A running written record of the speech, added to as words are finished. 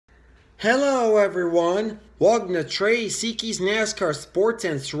Hello, everyone. Welcome to Trey Seeke's NASCAR Sports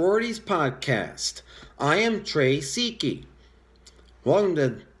and Sororities podcast. I am Trey Seeke. Welcome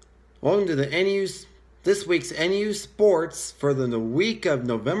to this week's NAU Sports for the week of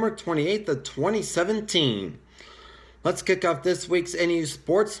November 28th of 2017. Let's kick off this week's NAU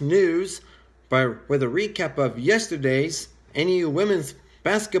Sports news with a recap of yesterday's NAU women's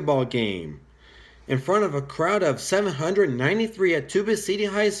basketball game. In front of a crowd of 793 at Tuba City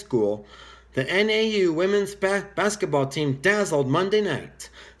High School, the NAU women's basketball team dazzled Monday night.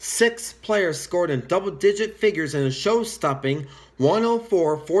 6 players scored in double-digit figures in a show-stopping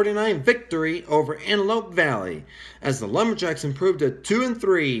 104-49 victory over Antelope Valley, as the Lumberjacks improved to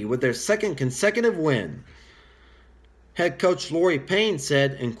 2-3 with their second consecutive win. Head coach Lori Payne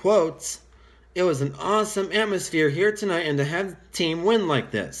said, in quotes, "It was an awesome atmosphere here tonight, and to have the team win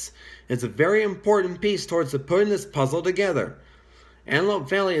like this. It's a very important piece towards putting this puzzle together. Antelope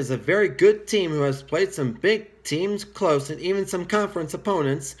Valley is a very good team who has played some big teams close and even some conference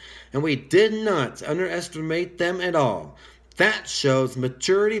opponents, and we did not underestimate them at all. That shows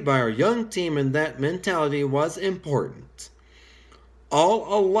maturity by our young team, and that mentality was important."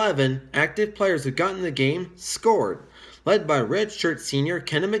 All 11 active players who got in the game scored, led by redshirt senior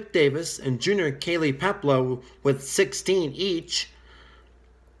Kenna McDavis and junior Kaylee Paplow with 16 each.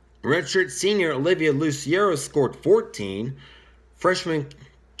 Redshirt senior Olivia Luciero scored 14, freshman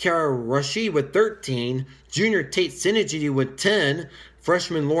Kara Rashid with 13, junior Tate Synergy with 10,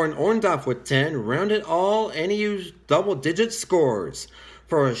 freshman Lauren Orndorff with 10, rounded all NAU double-digit scores.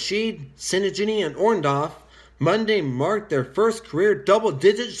 For Rashid, Synergy, and Orndorff, Monday marked their first career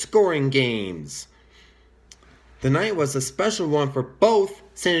double-digit scoring games. The night was a special one for both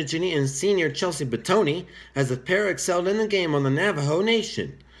Synergy and senior Chelsea Batoni, as the pair excelled in the game on the Navajo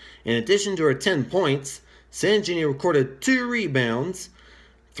Nation. In addition to her 10 points, Synergy recorded 2 rebounds,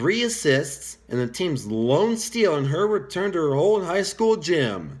 3 assists, and the team's lone steal in her return to her old high school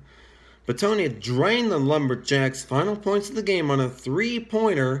gym. Batoni drained the Lumberjacks' final points of the game on a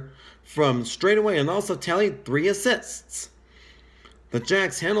 3-pointer from straightaway and also tallied 3 assists. The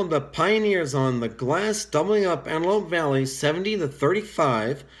Jacks handled the Pioneers on the glass, doubling up Antelope Valley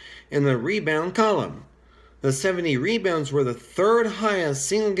 70-35 in the rebound column. The 70 rebounds were the third highest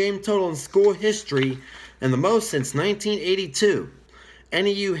single-game total in school history and the most since 1982.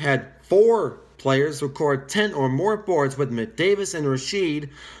 NAU had 4 players record 10 or more boards, with McDavis and Rashid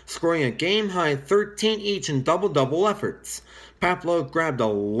scoring a game-high 13 each in double-double efforts. Paplow grabbed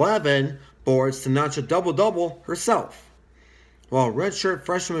 11 boards to notch a double-double herself, while redshirt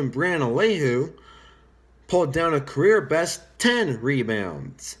freshman Brianna Lehu pulled down a career-best 10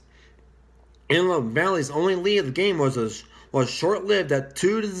 rebounds. Antelope Valley's only lead of the game was short-lived at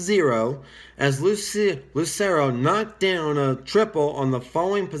 2-0, as Lucero knocked down a triple on the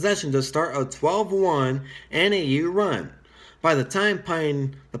following possession to start a 12-1 NAU run. By the time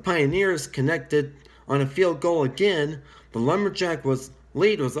the Pioneers connected on a field goal again, the Lumberjack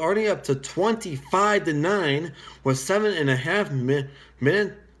lead was already up to 25-9 with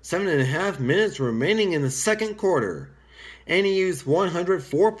 7.5 minutes remaining in the second quarter. NAU's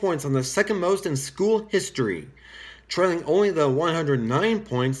 104 points on the second most in school history, trailing only the 109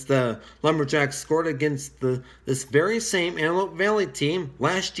 points the Lumberjacks scored against this very same Antelope Valley team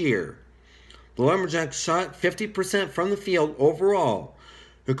last year. The Lumberjacks shot 50% from the field overall,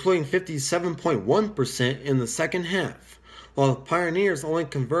 including 57.1% in the second half, while the Pioneers only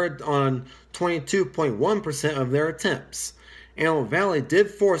converted on 22.1% of their attempts. Antelope Valley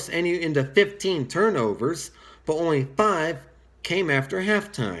did force NAU into 15 turnovers, but only 5 came after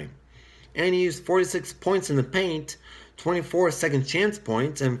halftime. NAU's 46 points in the paint, 24 second chance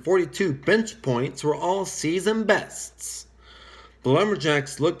points, and 42 bench points were all season bests. The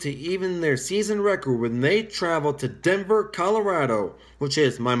Lumberjacks looked to even their season record when they traveled to Denver, Colorado, which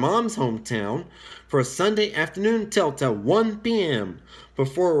is my mom's hometown, for a Sunday afternoon tilt at 1 p.m.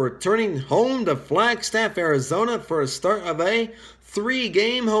 before returning home to Flagstaff, Arizona for a start of a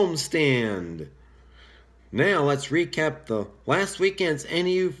 3-game homestand. Now let's recap the last weekend's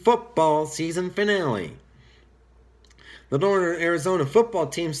NAU football season finale. The Northern Arizona football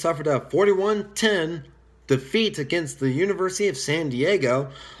team suffered a 41-10 defeat against the University of San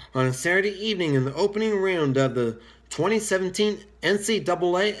Diego on a Saturday evening in the opening round of the 2017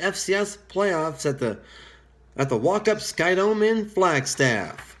 NCAA FCS playoffs at the Walk-Up Skydome in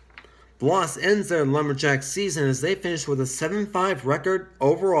Flagstaff. The loss ends their Lumberjacks season as they finish with a 7-5 record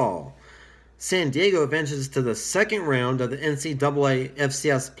overall. San Diego advances to the second round of the NCAA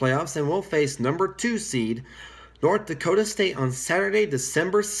FCS playoffs and will face number 2 seed North Dakota State on Saturday,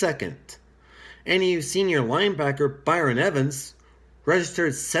 December 2nd. NAU senior linebacker Byron Evans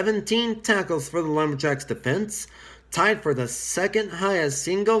registered 17 tackles for the Lumberjacks defense, tied for the second highest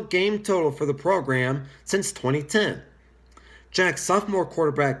single game total for the program since 2010. Jacks sophomore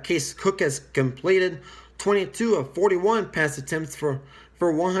quarterback Case Cook has completed 22 of 41 pass attempts for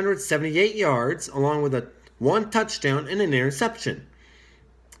 178 yards, along with one touchdown and an interception.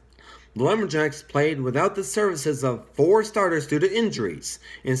 The Lumberjacks played without the services of 4 starters due to injuries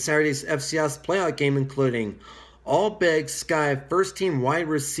in Saturday's FCS playoff game, including All-Big Sky first-team wide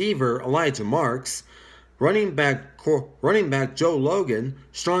receiver Elijah Marks, running back Joe Logan,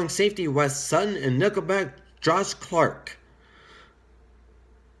 strong safety Wes Sutton, and nickelback Josh Clark.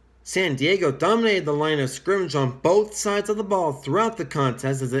 San Diego dominated the line of scrimmage on both sides of the ball throughout the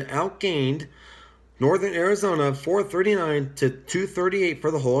contest as it outgained Northern Arizona 439 to 238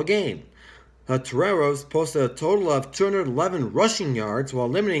 for the whole game. The Toreros posted a total of 211 rushing yards while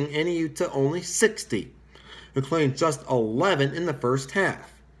limiting NAU to only 60, including just 11 in the first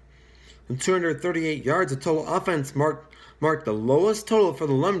half. The 238 yards of total offense marked the lowest total for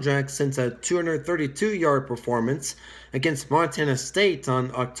the Lumberjacks since a 232-yard performance against Montana State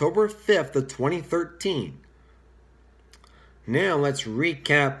on October 5th of 2013. Now let's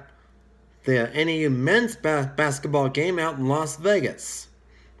recap the NAU men's basketball game out in Las Vegas.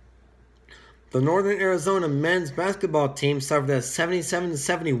 The Northern Arizona men's basketball team suffered a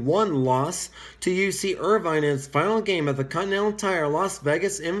 77-71 loss to UC Irvine in its final game at the Continental Tire Las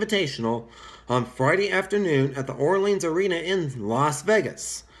Vegas Invitational on Friday afternoon at the Orleans Arena in Las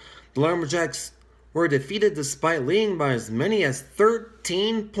Vegas. The Lumberjacks were defeated despite leading by as many as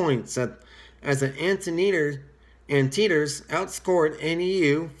 13 points as the Anteaters outscored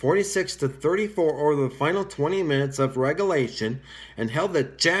NAU 46-34 over the final 20 minutes of regulation and held the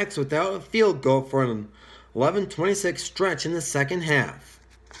Jacks without a field goal for an 11-26 stretch in the second half.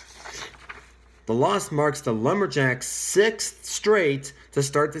 The loss marks the Lumberjacks' 6th straight to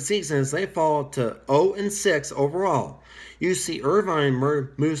start the season as they fall to 0-6 overall. UC Irvine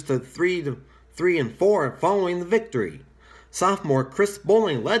moves to 3-4 following the victory. Sophomore Chris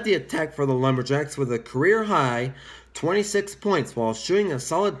Bowling led the attack for the Lumberjacks with a career-high 26 points while shooting a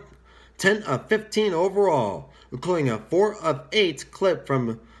solid 10 of 15 overall, including a 4 of 8 clip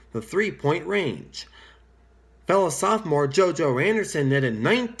from the 3-point range. Fellow sophomore JoJo Anderson netted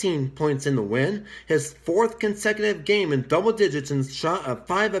 19 points in the win, his 4th consecutive game in double digits, and shot a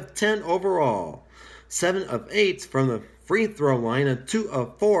 5 of 10 overall, 7 of 8 from the free throw line, and 2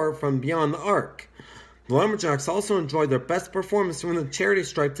 of 4 from beyond the arc. The Lumberjacks also enjoyed their best performance from the charity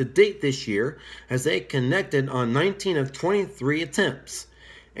stripe to date this year as they connected on 19 of 23 attempts.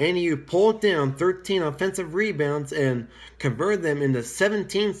 NAU pulled down 13 offensive rebounds and converted them into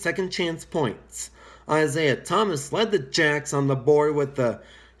 17 second chance points. Isaiah Thomas led the Jacks on the board with a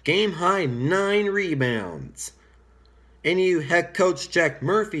game-high 9 rebounds. NAU head coach Jack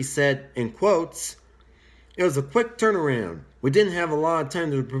Murphy said, in quotes, "It was a quick turnaround. We didn't have a lot of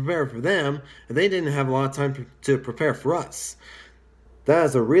time to prepare for them, and they didn't have a lot of time to prepare for us. That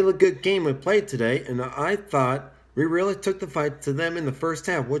is a really good game we played today, and I thought we really took the fight to them in the first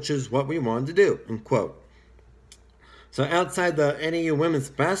half, which is what we wanted to do," end quote. So outside the NAU women's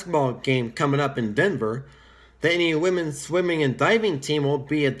basketball game coming up in Denver, the NAU women's swimming and diving team will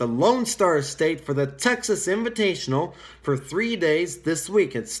be at the Lone Star State for the Texas Invitational for 3 days this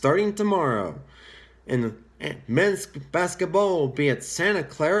week. It's starting tomorrow. And men's basketball will be at Santa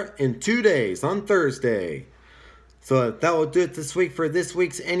Clara in 2 days on Thursday. So that will do it this week for this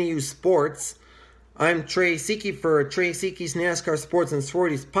week's NAU Sports. I'm Trey Siki for Trey Siki's NASCAR Sports and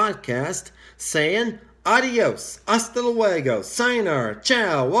Sororities podcast, saying adios, hasta luego, sayonara,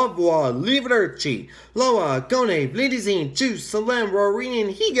 ciao, au revoir, arrivederci, loa, gone, vlidizine, chu, salem,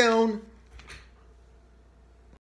 roaring, higon.